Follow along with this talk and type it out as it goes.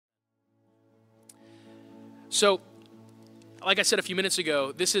So, like I said a few minutes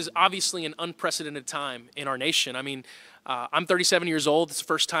ago, this is obviously an unprecedented time in our nation. I mean, I'm 37 years old. It's the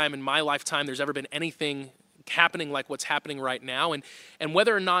first time in my lifetime there's ever been anything happening like what's happening right now. And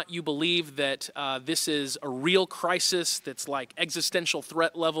whether or not you believe that this is a real crisis that's like existential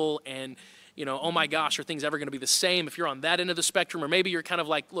threat level and, you know, oh my gosh, are things ever going to be the same? If you're on that end of the spectrum, or maybe you're kind of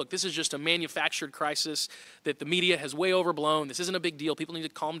like, look, this is just a manufactured crisis that the media has way overblown. This isn't a big deal. People need to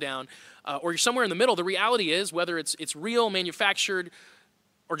calm down. Or you're somewhere in the middle. The reality is, whether it's real, manufactured,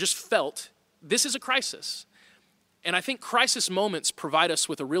 or just felt, this is a crisis. And I think crisis moments provide us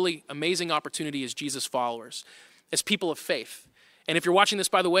with a really amazing opportunity as Jesus followers, as people of faith. And if you're watching this,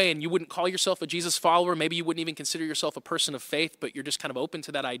 by the way, and you wouldn't call yourself a Jesus follower, maybe you wouldn't even consider yourself a person of faith, but you're just kind of open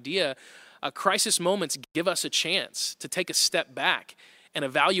to that idea, crisis moments give us a chance to take a step back and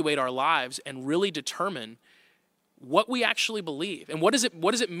evaluate our lives and really determine what we actually believe. And what does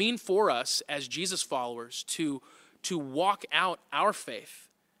it mean for us as Jesus followers to walk out our faith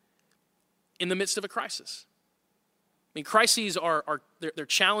in the midst of a crisis? I mean, crises they're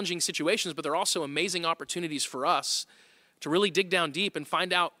challenging situations, but they're also amazing opportunities for us to really dig down deep and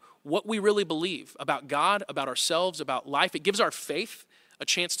find out what we really believe about God, about ourselves, about life. It gives our faith a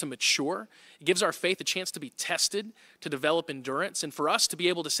chance to mature. It gives our faith a chance to be tested, to develop endurance, and for us to be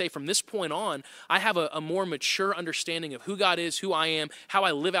able to say from this point on, I have a more mature understanding of who God is, who I am, how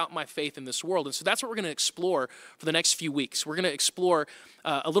I live out my faith in this world. And so that's what we're going to explore for the next few weeks. We're going to explore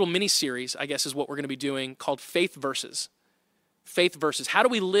a little mini-series, I guess is what we're going to be doing, called Faith Verses. Faith verses. How do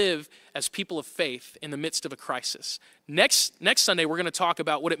we live as people of faith in the midst of a crisis? Next Sunday, we're going to talk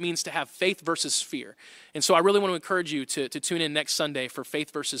about what it means to have faith versus fear. And so I really want to encourage you to tune in next Sunday for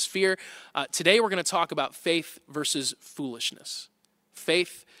faith versus fear. Today, we're going to talk about faith versus foolishness.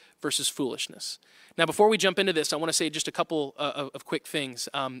 Faith versus foolishness. Now, before we jump into this, I want to say just a couple of quick things.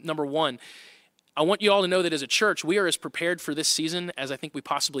 Number one, I want you all to know that as a church, we are as prepared for this season as I think we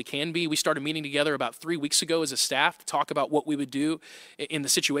possibly can be. We started meeting together about 3 weeks ago as a staff to talk about what we would do in the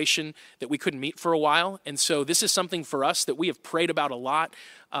situation that we couldn't meet for a while. And so this is something for us that we have prayed about a lot.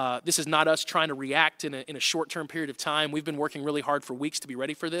 This is not us trying to react in a short-term period of time. We've been working really hard for weeks to be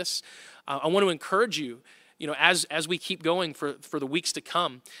ready for this. I want to encourage you, as we keep going for the weeks to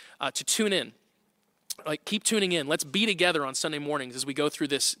come, to tune in. Like, keep tuning in. Let's be together on Sunday mornings as we go through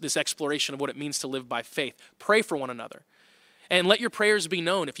this exploration of what it means to live by faith. Pray for one another. And let your prayers be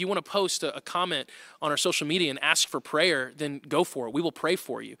known. If you want to post a comment on our social media and ask for prayer, then go for it. We will pray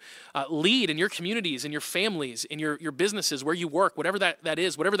for you. Lead in your communities, in your families, in your businesses, where you work, whatever that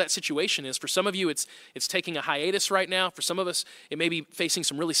is, whatever that situation is. For some of you, it's taking a hiatus right now. For some of us, it may be facing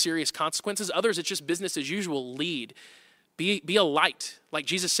some really serious consequences. Others, it's just business as usual. Lead. Be a light. Like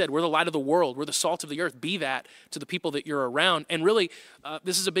Jesus said, we're the light of the world. We're the salt of the earth. Be that to the people that you're around. And really,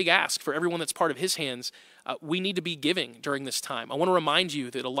 this is a big ask for everyone that's part of his hands. We need to be giving during this time. I want to remind you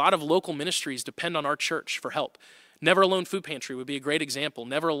that a lot of local ministries depend on our church for help. Never Alone Food Pantry would be a great example.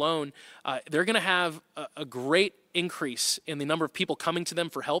 Never Alone, they're going to have a great increase in the number of people coming to them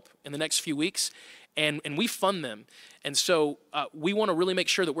for help in the next few weeks. And we fund them. And so we want to really make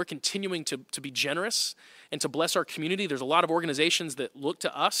sure that we're continuing to be generous and to bless our community. There's a lot of organizations that look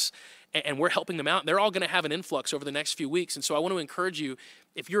to us, and we're helping them out. They're all going to have an influx over the next few weeks. And so I want to encourage you,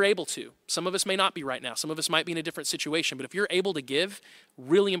 if you're able to, some of us may not be right now, some of us might be in a different situation, but if you're able to give,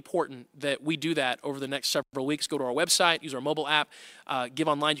 really important that we do that over the next several weeks. Go to our website, use our mobile app, give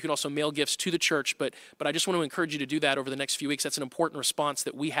online. You can also mail gifts to the church, but I just want to encourage you to do that over the next few weeks. That's an important response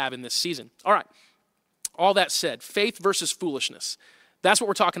that we have in this season. All right. All that said, faith versus foolishness. That's what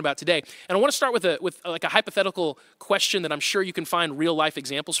we're talking about today. And I want to start with a hypothetical question that I'm sure you can find real life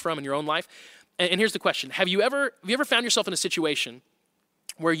examples from in your own life. And here's the question. Have you ever found yourself in a situation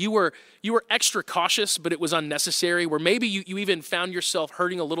where you were extra cautious, but it was unnecessary, where maybe you even found yourself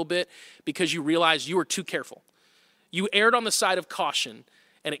hurting a little bit because you realized you were too careful? You erred on the side of caution,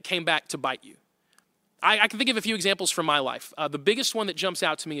 and it came back to bite you. I can think of a few examples from my life. The biggest one that jumps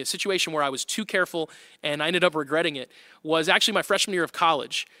out to me, a situation where I was too careful and I ended up regretting it, was actually my freshman year of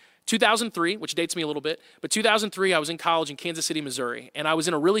college. 2003, which dates me a little bit, but 2003, I was in college in Kansas City, Missouri, and I was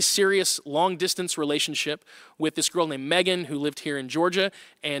in a really serious long-distance relationship with this girl named Megan who lived here in Georgia,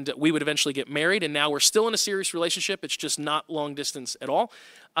 and we would eventually get married, and now we're still in a serious relationship. It's just not long-distance at all.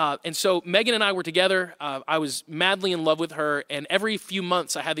 And so Megan and I were together. I was madly in love with her, and every few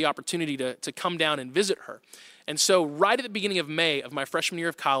months I had the opportunity to come down and visit her. And so right at the beginning of May of my freshman year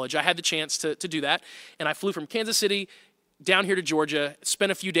of college, I had the chance to do that, and I flew from Kansas City down here to Georgia,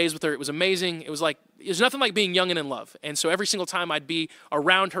 spent a few days with her. It was amazing. It was nothing like being young and in love. And so every single time I'd be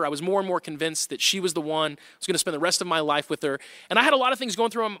around her, I was more and more convinced that she was the one. I was going to spend the rest of my life with her. And I had a lot of things going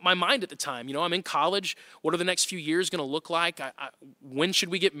through my mind at the time. You know, I'm in college. What are the next few years going to look like? When should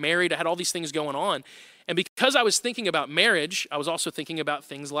we get married? I had all these things going on. And because I was thinking about marriage, I was also thinking about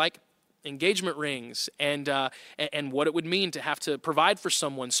things like engagement rings and what it would mean to have to provide for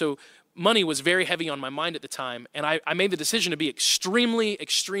someone. So money was very heavy on my mind at the time, and I made the decision to be extremely,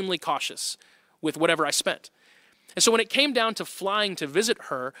 extremely cautious with whatever I spent. And so when it came down to flying to visit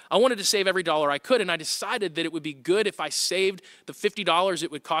her, I wanted to save every dollar I could, and I decided that it would be good if I saved the $50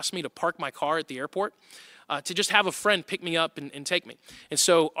 it would cost me to park my car at the airport, to just have a friend pick me up and take me. And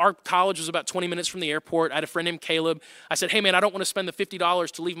so our college was about 20 minutes from the airport. I had a friend named Caleb. I said, hey man, I don't want to spend the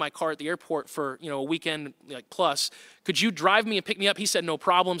 $50 to leave my car at the airport for, a weekend plus. Could you drive me and pick me up? He said, no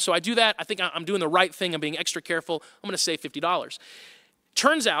problem. So I do that. I think I'm doing the right thing. I'm being extra careful. I'm going to save $50.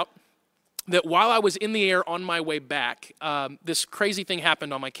 Turns out that while I was in the air on my way back, this crazy thing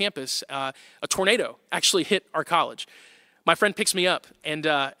happened on my campus. A tornado actually hit our college. My friend picks me up, and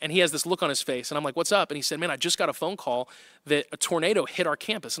he has this look on his face, and I'm like, what's up? And he said, man, I just got a phone call that a tornado hit our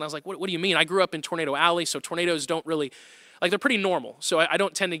campus. And I was like, what do you mean? I grew up in Tornado Alley, so tornadoes don't really, they're pretty normal. So I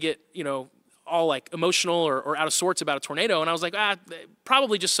don't tend to get, all emotional or out of sorts about a tornado. And I was like,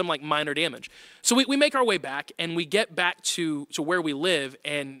 probably just some minor damage. So we make our way back, and we get back to where we live,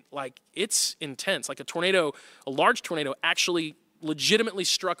 and it's intense. A large tornado actually legitimately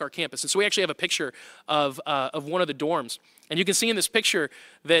struck our campus. And so we actually have a picture of one of the dorms. And you can see in this picture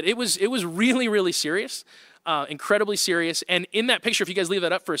that it was really, really serious, incredibly serious. And in that picture, if you guys leave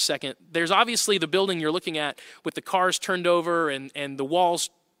that up for a second, there's obviously the building you're looking at with the cars turned over and the walls,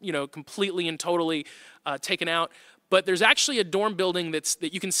 completely and totally taken out. But there's actually a dorm building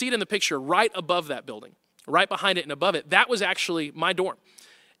that you can see it in the picture right above that building, right behind it and above it. That was actually my dorm.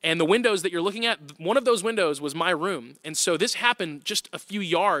 And the windows that you're looking at, one of those windows was my room. And so this happened just a few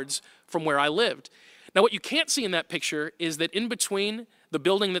yards from where I lived. Now, what you can't see in that picture is that in between the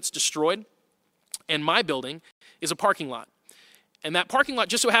building that's destroyed and my building is a parking lot. And that parking lot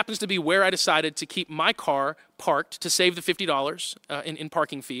just so happens to be where I decided to keep my car parked to save the $50 in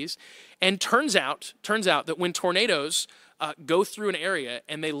parking fees. And turns out that when tornadoes go through an area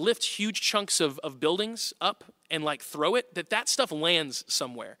and they lift huge chunks of buildings up and throw it, that stuff lands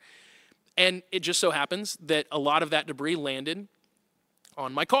somewhere. And it just so happens that a lot of that debris landed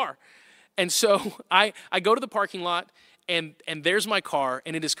on my car. And so I go to the parking lot, and there's my car,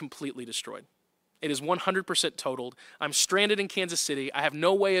 and it is completely destroyed. It is 100% totaled. I'm stranded in Kansas City. I have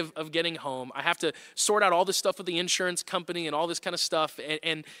no way of getting home. I have to sort out all this stuff with the insurance company and all this kind of stuff.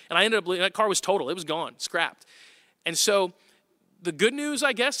 And I ended up, that car was total. It was gone, scrapped. And so the good news,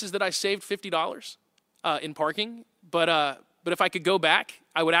 I guess, is that I saved $50 in parking. But if I could go back,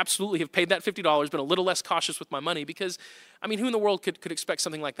 I would absolutely have paid that $50, been a little less cautious with my money, because, who in the world could expect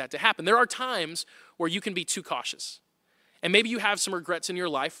something like that to happen? There are times where you can be too cautious. And maybe you have some regrets in your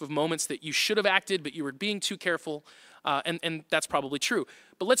life of moments that you should have acted, but you were being too careful, and that's probably true.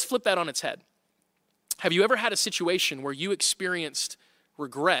 But let's flip that on its head. Have you ever had a situation where you experienced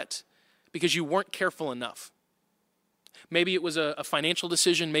regret because you weren't careful enough? Maybe it was a financial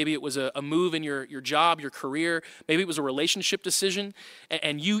decision. Maybe it was a move in your job, your career. Maybe it was a relationship decision.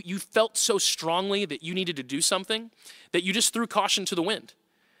 And you felt so strongly that you needed to do something that you just threw caution to the wind.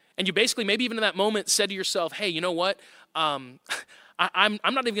 And you basically, maybe even in that moment, said to yourself, hey, you know what? I'm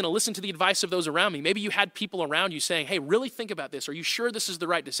not even going to listen to the advice of those around me. Maybe you had people around you saying, hey, really think about this. Are you sure this is the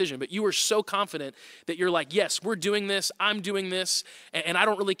right decision? But you were so confident that you're like, yes, we're doing this. I'm doing this. And I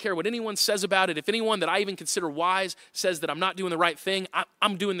don't really care what anyone says about it. If anyone that I even consider wise says that I'm not doing the right thing,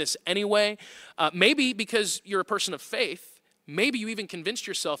 I'm doing this anyway. Maybe because you're a person of faith, maybe you even convinced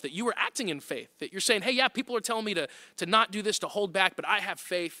yourself that you were acting in faith, that you're saying, hey, yeah, people are telling me to not do this, to hold back, but I have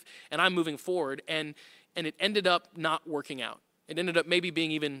faith and I'm moving forward. And it ended up not working out. It ended up maybe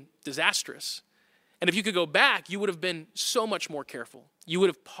being even disastrous. And if you could go back, you would have been so much more careful. You would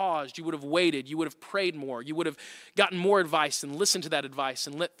have paused, you would have waited, you would have prayed more, you would have gotten more advice and listened to that advice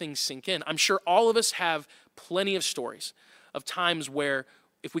and let things sink in. I'm sure all of us have plenty of stories of times where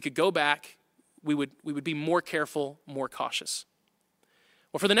if we could go back, we would be more careful, more cautious.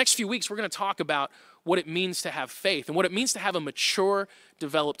 Well, for the next few weeks, we're going to talk about what it means to have faith and what it means to have a mature,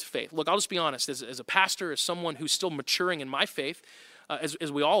 developed faith. Look, I'll just be honest. As a pastor, as someone who's still maturing in my faith,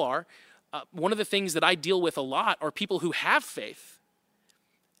 as we all are, one of the things that I deal with a lot are people who have faith,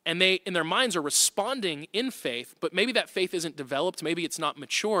 and they, in their minds, are responding in faith, but maybe that faith isn't developed, maybe it's not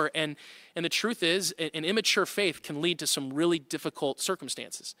mature, and the truth is, an immature faith can lead to some really difficult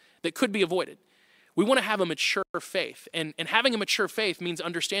circumstances that could be avoided. We want to have a mature faith. And having a mature faith means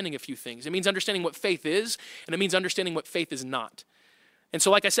understanding a few things. It means understanding what faith is, and it means understanding what faith is not. And so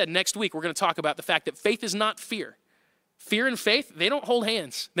like I said, next week we're going to talk about the fact that faith is not fear. Fear and faith, they don't hold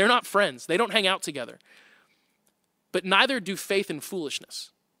hands. They're not friends. They don't hang out together. But neither do faith and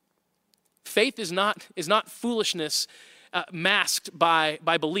foolishness. Faith is not foolishness masked by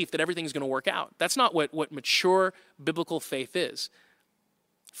belief that everything is going to work out. That's not what mature biblical faith is.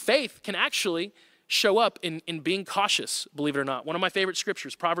 Faith can actually show up in being cautious, believe it or not. One of my favorite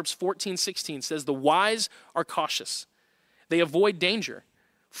scriptures, Proverbs 14:16 says, "The wise are cautious. They avoid danger.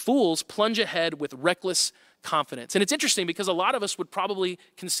 Fools plunge ahead with reckless confidence." And it's interesting because a lot of us would probably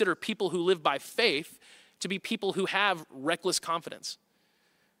consider people who live by faith to be people who have reckless confidence.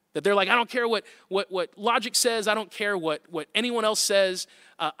 That they're like, I don't care what logic says. I don't care what anyone else says.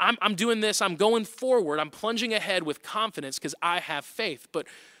 I'm doing this. I'm going forward. I'm plunging ahead with confidence because I have faith. But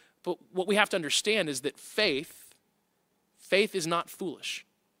what we have to understand is that faith is not foolish.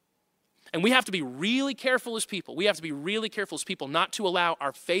 And we have to be really careful as people. We have to be really careful as people not to allow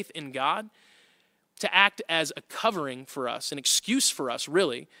our faith in God to act as a covering for us, an excuse for us,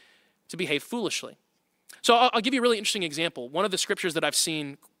 really, to behave foolishly. So I'll give you a really interesting example. One of the scriptures that I've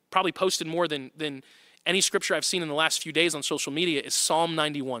seen probably posted more than any scripture I've seen in the last few days on social media is Psalm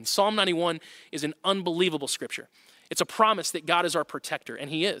 91. Psalm 91 is an unbelievable scripture. It's a promise that God is our protector, and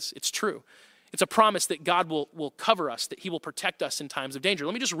he is. It's true. It's a promise that God will cover us, that he will protect us in times of danger.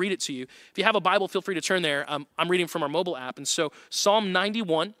 Let me just read it to you. If you have a Bible, feel free to turn there. I'm reading from our mobile app. And so Psalm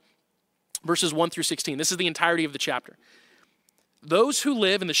 91, verses 1 through 16. This is the entirety of the chapter. "Those who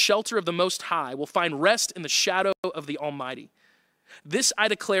live in the shelter of the Most High will find rest in the shadow of the Almighty. This I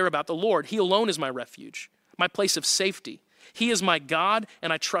declare about the Lord. He alone is my refuge, my place of safety. He is my God,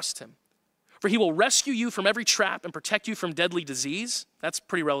 and I trust him. For he will rescue you from every trap and protect you from deadly disease." That's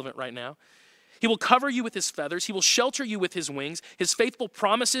pretty relevant right now. "He will cover you with his feathers. He will shelter you with his wings. His faithful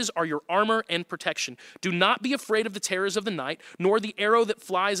promises are your armor and protection. Do not be afraid of the terrors of the night, nor the arrow that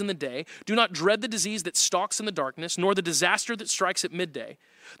flies in the day. Do not dread the disease that stalks in the darkness, nor the disaster that strikes at midday.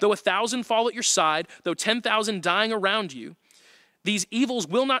 Though 1,000 fall at your side, though 10,000 dying around you, these evils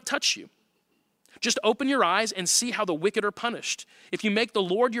will not touch you. Just open your eyes and see how the wicked are punished. If you make the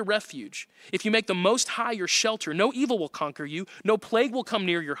Lord your refuge, if you make the Most High your shelter, no evil will conquer you, no plague will come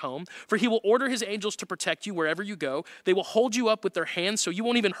near your home, for he will order his angels to protect you wherever you go. They will hold you up with their hands so you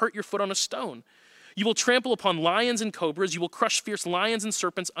won't even hurt your foot on a stone. You will trample upon lions and cobras. You will crush fierce lions and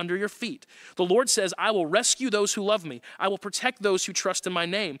serpents under your feet. The Lord says, I will rescue those who love me. I will protect those who trust in my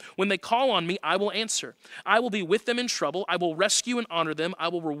name. When they call on me, I will answer. I will be with them in trouble. I will rescue and honor them. I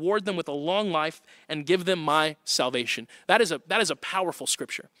will reward them with a long life and give them my salvation." That is a powerful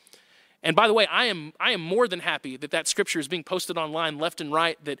scripture. And by the way, I am more than happy that scripture is being posted online left and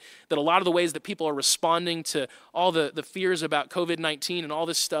right, that a lot of the ways that people are responding to all the fears about COVID-19 and all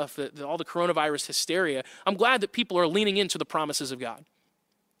this stuff, all the coronavirus hysteria, I'm glad that people are leaning into the promises of God.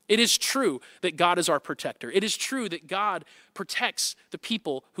 It is true that God is our protector. It is true that God protects the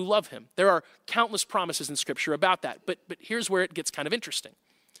people who love him. There are countless promises in scripture about that, but here's where it gets kind of interesting.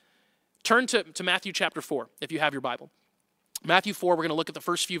 Turn to Matthew chapter 4, if you have your Bible. Matthew 4, we're going to look at the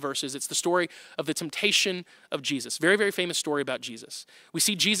first few verses. It's the story of the temptation of Jesus. Very, very famous story about Jesus. We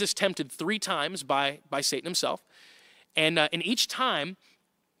see Jesus tempted 3 times by Satan himself. And each time,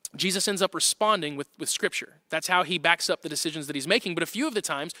 Jesus ends up responding with Scripture. That's how he backs up the decisions that he's making. But a few of the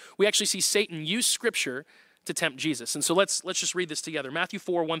times, we actually see Satan use Scripture to tempt Jesus. And so let's just read this together. Matthew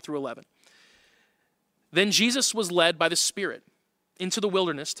 4, 1 through 11. "Then Jesus was led by the Spirit into the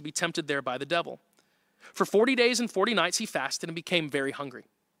wilderness to be tempted there by the devil. For 40 days and 40 nights he fasted and became very hungry.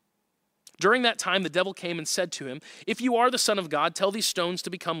 During that time the devil came and said to him, 'If you are the Son of God, tell these stones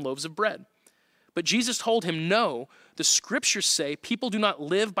to become loaves of bread.' But Jesus told him, 'No, the scriptures say people do not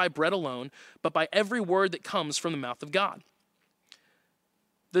live by bread alone, but by every word that comes from the mouth of God.'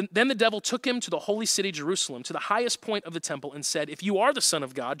 Then the devil took him to the holy city Jerusalem, to the highest point of the temple, and said, 'If you are the Son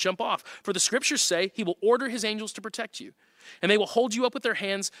of God, jump off. For the scriptures say he will order his angels to protect you. And they will hold you up with their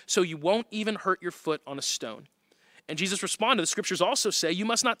hands so you won't even hurt your foot on a stone.' And Jesus responded, 'The scriptures also say you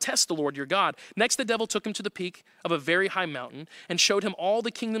must not test the Lord your God.' Next the devil took him to the peak of a very high mountain and showed him all the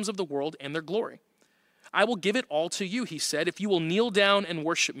kingdoms of the world and their glory. 'I will give it all to you,' he said, 'if you will kneel down and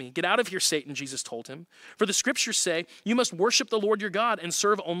worship me.' 'Get out of here, Satan,' Jesus told him. 'For the scriptures say you must worship the Lord your God and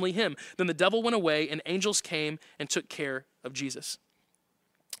serve only him.' Then the devil went away and angels came and took care of Jesus."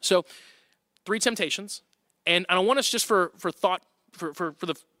 So 3 temptations. And I want us just for thought,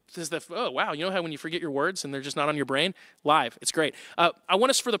 oh, wow, you know how when you forget your words and they're just not on your brain? Live, it's great. I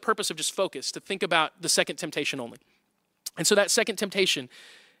want us for the purpose of just focus to think about the second temptation only. And so that second temptation,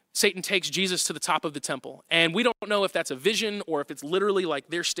 Satan takes Jesus to the top of the temple. And we don't know if that's a vision or if it's literally like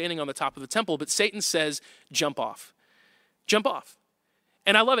they're standing on the top of the temple, but Satan says, jump off. Jump off.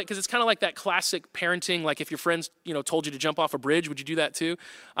 And I love it because it's kind of like that classic parenting, like if your friends, told you to jump off a bridge, would you do that too?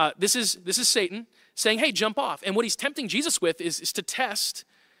 This is Satan saying, hey, jump off. And what he's tempting Jesus with is to test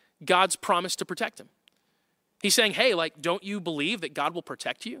God's promise to protect him. He's saying, hey, don't you believe that God will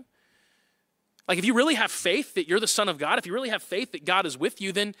protect you? If you really have faith that you're the Son of God, if you really have faith that God is with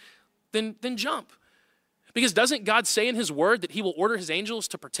you, then jump. Because doesn't God say in his word that he will order his angels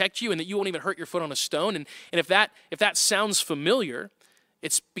to protect you and that you won't even hurt your foot on a stone? And if that sounds familiar,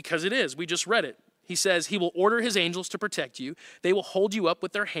 it's because it is. We just read it. He says he will order his angels to protect you. They will hold you up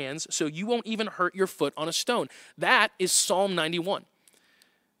with their hands so you won't even hurt your foot on a stone. That is Psalm 91.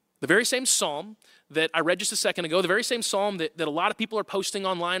 The very same psalm that I read just a second ago, the very same psalm that a lot of people are posting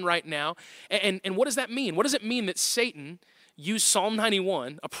online right now. And what does that mean? What does it mean that Satan used Psalm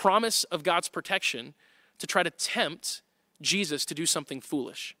 91, a promise of God's protection, to try to tempt Jesus to do something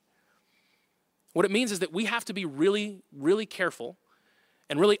foolish? What it means is that we have to be really, really careful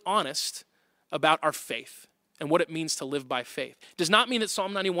and really honest about our faith and what it means to live by faith. It does not mean that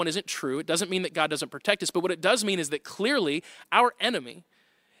Psalm 91 isn't true. It doesn't mean that God doesn't protect us. But what it does mean is that clearly our enemy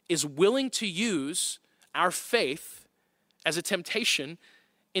is willing to use our faith as a temptation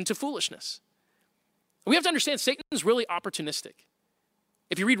into foolishness. We have to understand Satan is really opportunistic.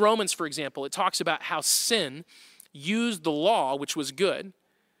 If you read Romans, for example, it talks about how sin used the law, which was good,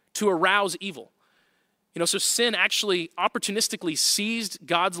 to arouse evil. So sin actually opportunistically seized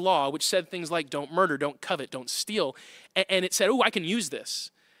God's law, which said things like don't murder, don't covet, don't steal. And it said, I can use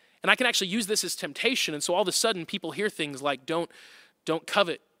this. And I can actually use this as temptation. And so all of a sudden people hear things like don't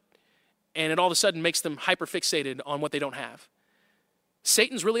covet. And it all of a sudden makes them hyperfixated on what they don't have.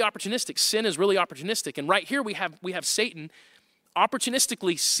 Satan's really opportunistic. Sin is really opportunistic. And right here we have Satan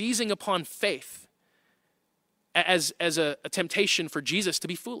opportunistically seizing upon faith as a temptation for Jesus to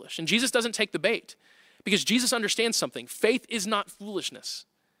be foolish. And Jesus doesn't take the bait because Jesus understands something. Faith is not foolishness.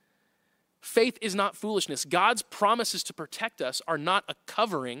 Faith is not foolishness. God's promises to protect us are not a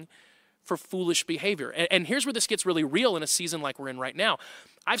covering for foolish behavior. And here's where this gets really real in a season like we're in right now.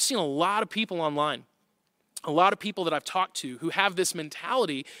 I've seen a lot of people online, a lot of people that I've talked to who have this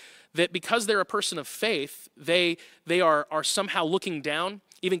mentality that because they're a person of faith, they are somehow looking down,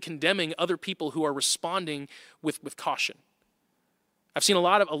 even condemning other people who are responding with caution. I've seen a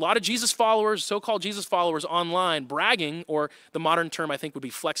lot of Jesus followers, so-called Jesus followers online bragging, or the modern term I think would be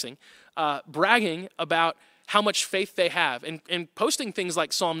flexing, bragging about how much faith they have and posting things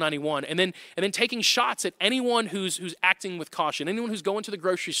like Psalm 91 and then taking shots at anyone who's acting with caution, anyone who's going to the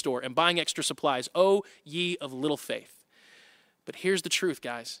grocery store and buying extra supplies. Oh, ye of little faith. But here's the truth,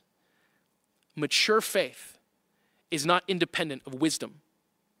 guys. Mature faith is not independent of wisdom.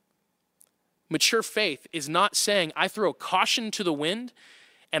 Mature faith is not saying, I throw caution to the wind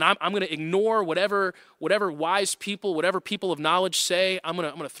and I'm going to ignore whatever wise people, whatever people of knowledge say. I'm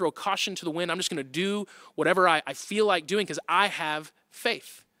going to throw caution to the wind. I'm just going to do whatever I feel like doing because I have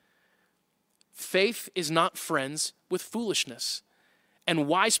faith. Faith is not friends with foolishness. And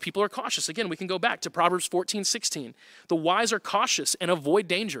wise people are cautious. Again, we can go back to Proverbs 14:16. The wise are cautious and avoid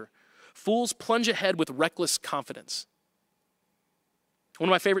danger. Fools plunge ahead with reckless confidence. One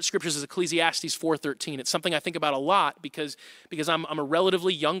of my favorite scriptures is Ecclesiastes 4:13. It's something I think about a lot because I'm a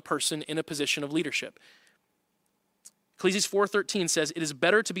relatively young person in a position of leadership. Ecclesiastes 4:13 says, "It is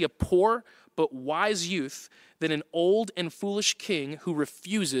better to be a poor but wise youth than an old and foolish king who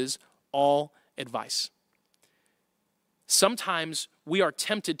refuses all advice." Sometimes we are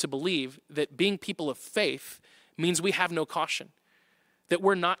tempted to believe that being people of faith means we have no caution, that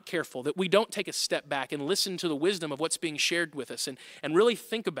we're not careful, that we don't take a step back and listen to the wisdom of what's being shared with us and really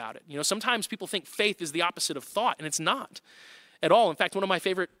think about it. Sometimes people think faith is the opposite of thought, and it's not at all. In fact, one of my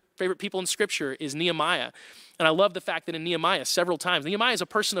favorite people in Scripture is Nehemiah. And I love the fact that in Nehemiah, several times, Nehemiah is a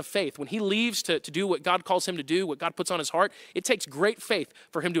person of faith. When he leaves to do what God calls him to do, what God puts on his heart, it takes great faith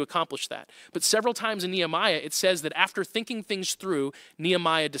for him to accomplish that. But several times in Nehemiah, it says that after thinking things through,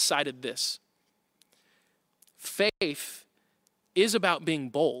 Nehemiah decided this: faith is about being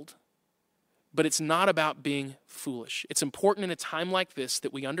bold, but it's not about being foolish. It's important in a time like this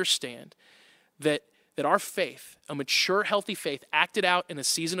that we understand that our faith, a mature, healthy faith acted out in a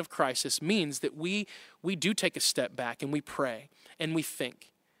season of crisis, means that we do take a step back and we pray and we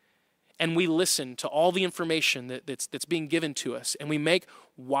think and we listen to all the information that's being given to us and we make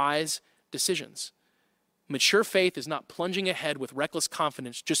wise decisions. Mature faith is not plunging ahead with reckless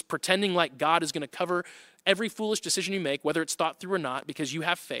confidence, just pretending like God is going to every foolish decision you make, whether it's thought through or not, because you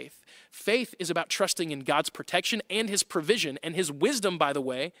have faith. Faith is about trusting in God's protection and his provision, and his wisdom, by the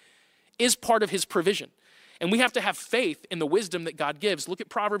way, is part of his provision. And we have to have faith in the wisdom that God gives. Look at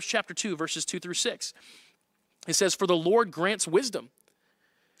Proverbs chapter 2, verses 2 through 6. It says, "For the Lord grants wisdom.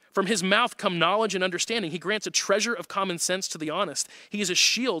 From his mouth come knowledge and understanding. He grants a treasure of common sense to the honest. He is a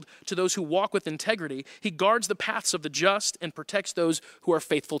shield to those who walk with integrity. He guards the paths of the just and protects those who are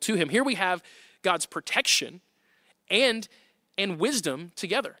faithful to him." Here we have God's protection and wisdom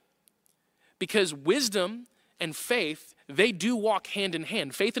together. Because wisdom and faith, they do walk hand in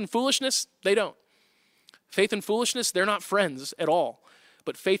hand. Faith and foolishness, they don't. Faith and foolishness, they're not friends at all.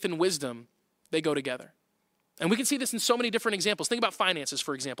 But faith and wisdom, they go together. And we can see this in so many different examples. Think about finances,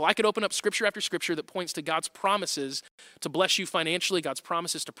 for example. I could open up scripture after scripture that points to God's promises to bless you financially, God's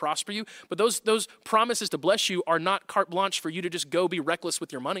promises to prosper you. But those promises to bless you are not carte blanche for you to just go be reckless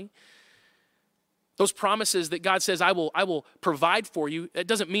with your money. Those promises that God says, I will provide for you, it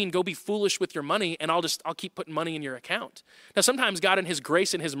doesn't mean go be foolish with your money and I'll keep putting money in your account. Now, sometimes God in his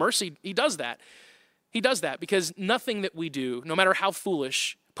grace and his mercy, he does that. He does that because nothing that we do, no matter how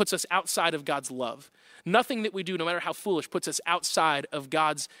foolish, puts us outside of God's love. Nothing that we do, no matter how foolish, puts us outside of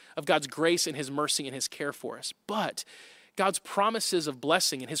God's grace and his mercy and his care for us. But God's promises of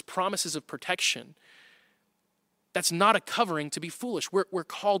blessing and his promises of protection, that's not a covering to be foolish. We're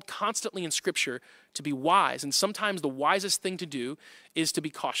called constantly in Scripture to be wise, and sometimes the wisest thing to do is to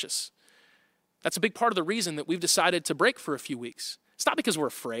be cautious. That's a big part of the reason that we've decided to break for a few weeks. It's not because we're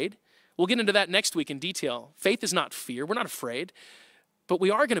afraid. We'll get into that next week in detail. Faith is not fear. We're not afraid. But we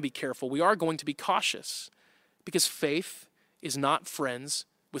are going to be careful. We are going to be cautious because faith is not friends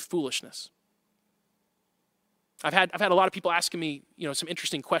with foolishness. I've had a lot of people asking me, some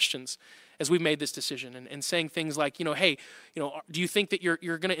interesting questions as we've made this decision and saying things like, hey, do you think that you're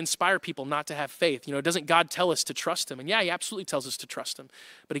going to inspire people not to have faith? Doesn't God tell us to trust him? And yeah, he absolutely tells us to trust him.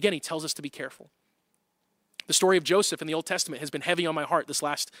 But again, he tells us to be careful. The story of Joseph in the Old Testament has been heavy on my heart this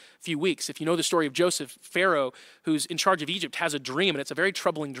last few weeks. If you know the story of Joseph, Pharaoh, who's in charge of Egypt, has a dream, and it's a very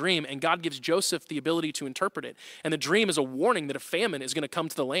troubling dream, and God gives Joseph the ability to interpret it. And the dream is a warning that a famine is going to come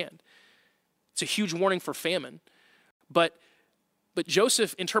to the land. It's a huge warning for famine. But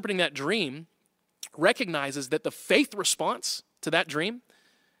Joseph, interpreting that dream, recognizes that the faith response to that dream,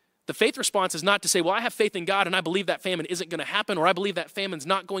 the faith response is not to say, well, I have faith in God and I believe that famine isn't going to happen, or I believe that famine's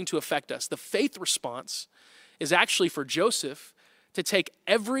not going to affect us. The faith response is actually for Joseph to take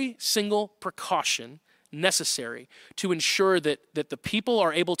every single precaution necessary to ensure that the people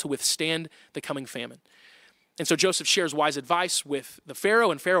are able to withstand the coming famine. And so Joseph shares wise advice with the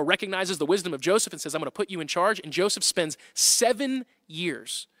Pharaoh, and Pharaoh recognizes the wisdom of Joseph and says, I'm going to put you in charge. And Joseph spends 7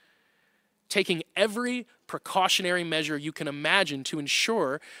 years taking every precautionary measure you can imagine to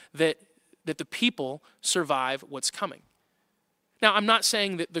ensure that the people survive what's coming. Now, I'm not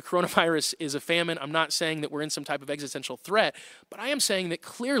saying that the coronavirus is a famine. I'm not saying that we're in some type of existential threat, but I am saying that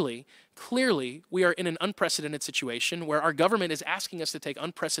clearly, we are in an unprecedented situation where our government is asking us to take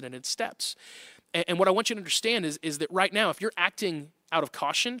unprecedented steps. And what I want you to understand is that right now, if you're acting out of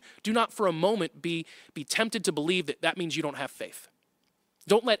caution, do not for a moment be tempted to believe that means you don't have faith.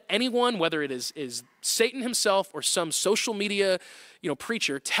 Don't let anyone, whether it is Satan himself or some social media,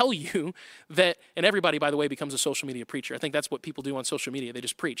 preacher, tell you that, and everybody, by the way, becomes a social media preacher. I think that's what people do on social media. They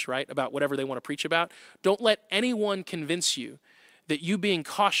just preach, right, about whatever they want to preach about. Don't let anyone convince you that you being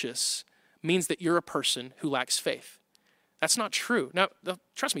cautious means that you're a person who lacks faith. That's not true. Now,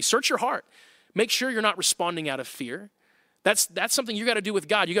 trust me, search your heart. Make sure you're not responding out of fear. That's something you got to do with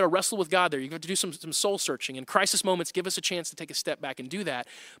God. You got to wrestle with God there. You got to do some soul searching. And crisis moments give us a chance to take a step back and do that.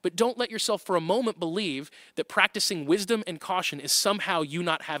 But don't let yourself for a moment believe that practicing wisdom and caution is somehow you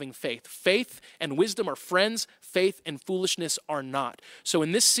not having faith. Faith and wisdom are friends. Faith and foolishness are not. So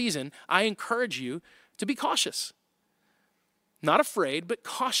in this season, I encourage you to be cautious. Not afraid, but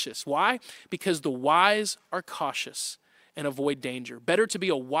cautious. Why? Because the wise are cautious and avoid danger. Better to be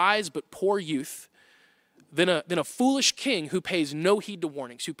a wise but poor youth than a foolish king who pays no heed to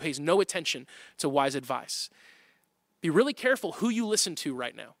warnings, who pays no attention to wise advice. Be really careful who you listen to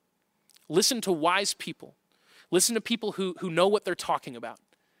right now. Listen to wise people. Listen to people who know what they're talking about.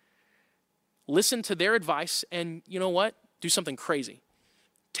 Listen to their advice, and you know what? Do something crazy.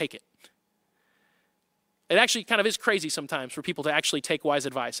 Take it. It actually kind of is crazy sometimes for people to actually take wise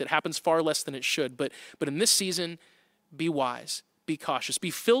advice. It happens far less than it should, but in this season, be wise, be cautious,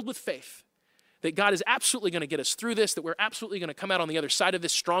 be filled with faith that God is absolutely going to get us through this, that we're absolutely going to come out on the other side of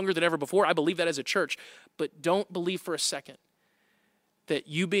this stronger than ever before. I believe that as a church, but don't believe for a second that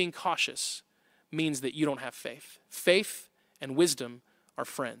you being cautious means that you don't have faith. Faith and wisdom are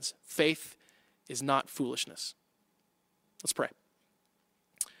friends. Faith is not foolishness. Let's pray.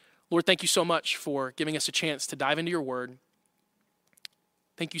 Lord, thank you so much for giving us a chance to dive into your word.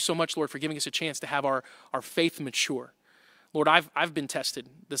 Thank you so much, Lord, for giving us a chance to have our faith mature. Lord, I've been tested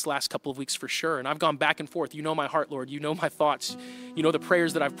this last couple of weeks for sure, and I've gone back and forth. You know my heart, Lord. You know my thoughts. You know the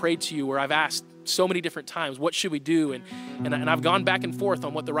prayers that I've prayed to you where I've asked so many different times, what should we do? And I've gone back and forth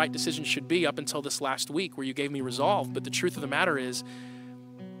on what the right decision should be up until this last week where you gave me resolve. But the truth of the matter is,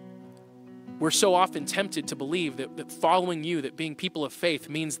 we're so often tempted to believe that following you, that being people of faith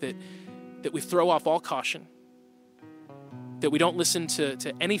means that we throw off all caution, that we don't listen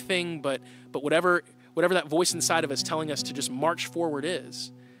to anything but whatever that voice inside of us telling us to just march forward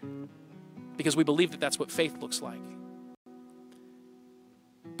is, because we believe that that's what faith looks like.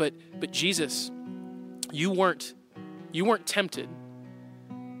 But Jesus, you weren't tempted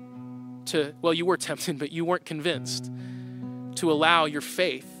to, well, you were tempted, but you weren't convinced to allow your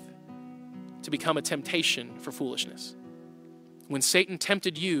faith to become a temptation for foolishness. When Satan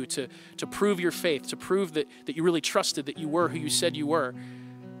tempted you to prove your faith, to prove that you really trusted that you were who you said you were,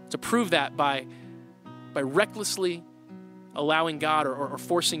 to prove that by recklessly allowing God or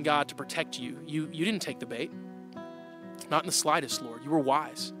forcing God to protect you, you didn't take the bait. Not in the slightest, Lord. You were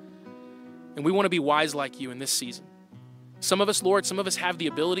wise. And we want to be wise like you in this season. Some of us, Lord, have the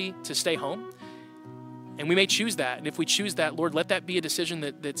ability to stay home, and we may choose that. And if we choose that, Lord, let that be a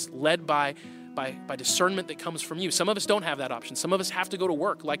decision that's led by discernment that comes from you. Some of us don't have that option. Some of us have to go to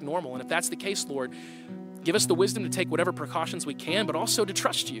work like normal. And if that's the case, Lord, give us the wisdom to take whatever precautions we can, but also to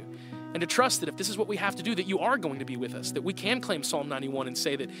trust you. And to trust that if this is what we have to do, that you are going to be with us, that we can claim Psalm 91 and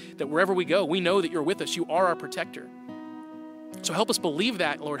say that wherever we go, we know that you're with us. You are our protector. So help us believe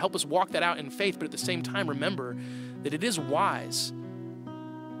that, Lord. Help us walk that out in faith, but at the same time, remember that it is wise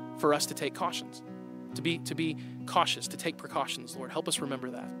for us to take cautions, to be cautious, to take precautions, Lord. Help us remember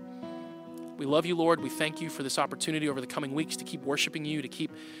that. We love you, Lord. We thank you for this opportunity over the coming weeks to keep worshiping you, to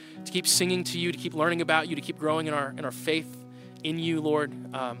keep singing to you, to keep learning about you, to keep growing in our faith in you, Lord.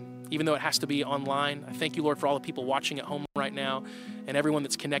 Even though it has to be online. I thank you, Lord, for all the people watching at home right now and everyone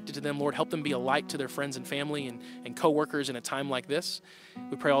that's connected to them. Lord, help them be a light to their friends and family and coworkers in a time like this.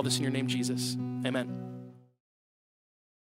 We pray all this in your name, Jesus. Amen.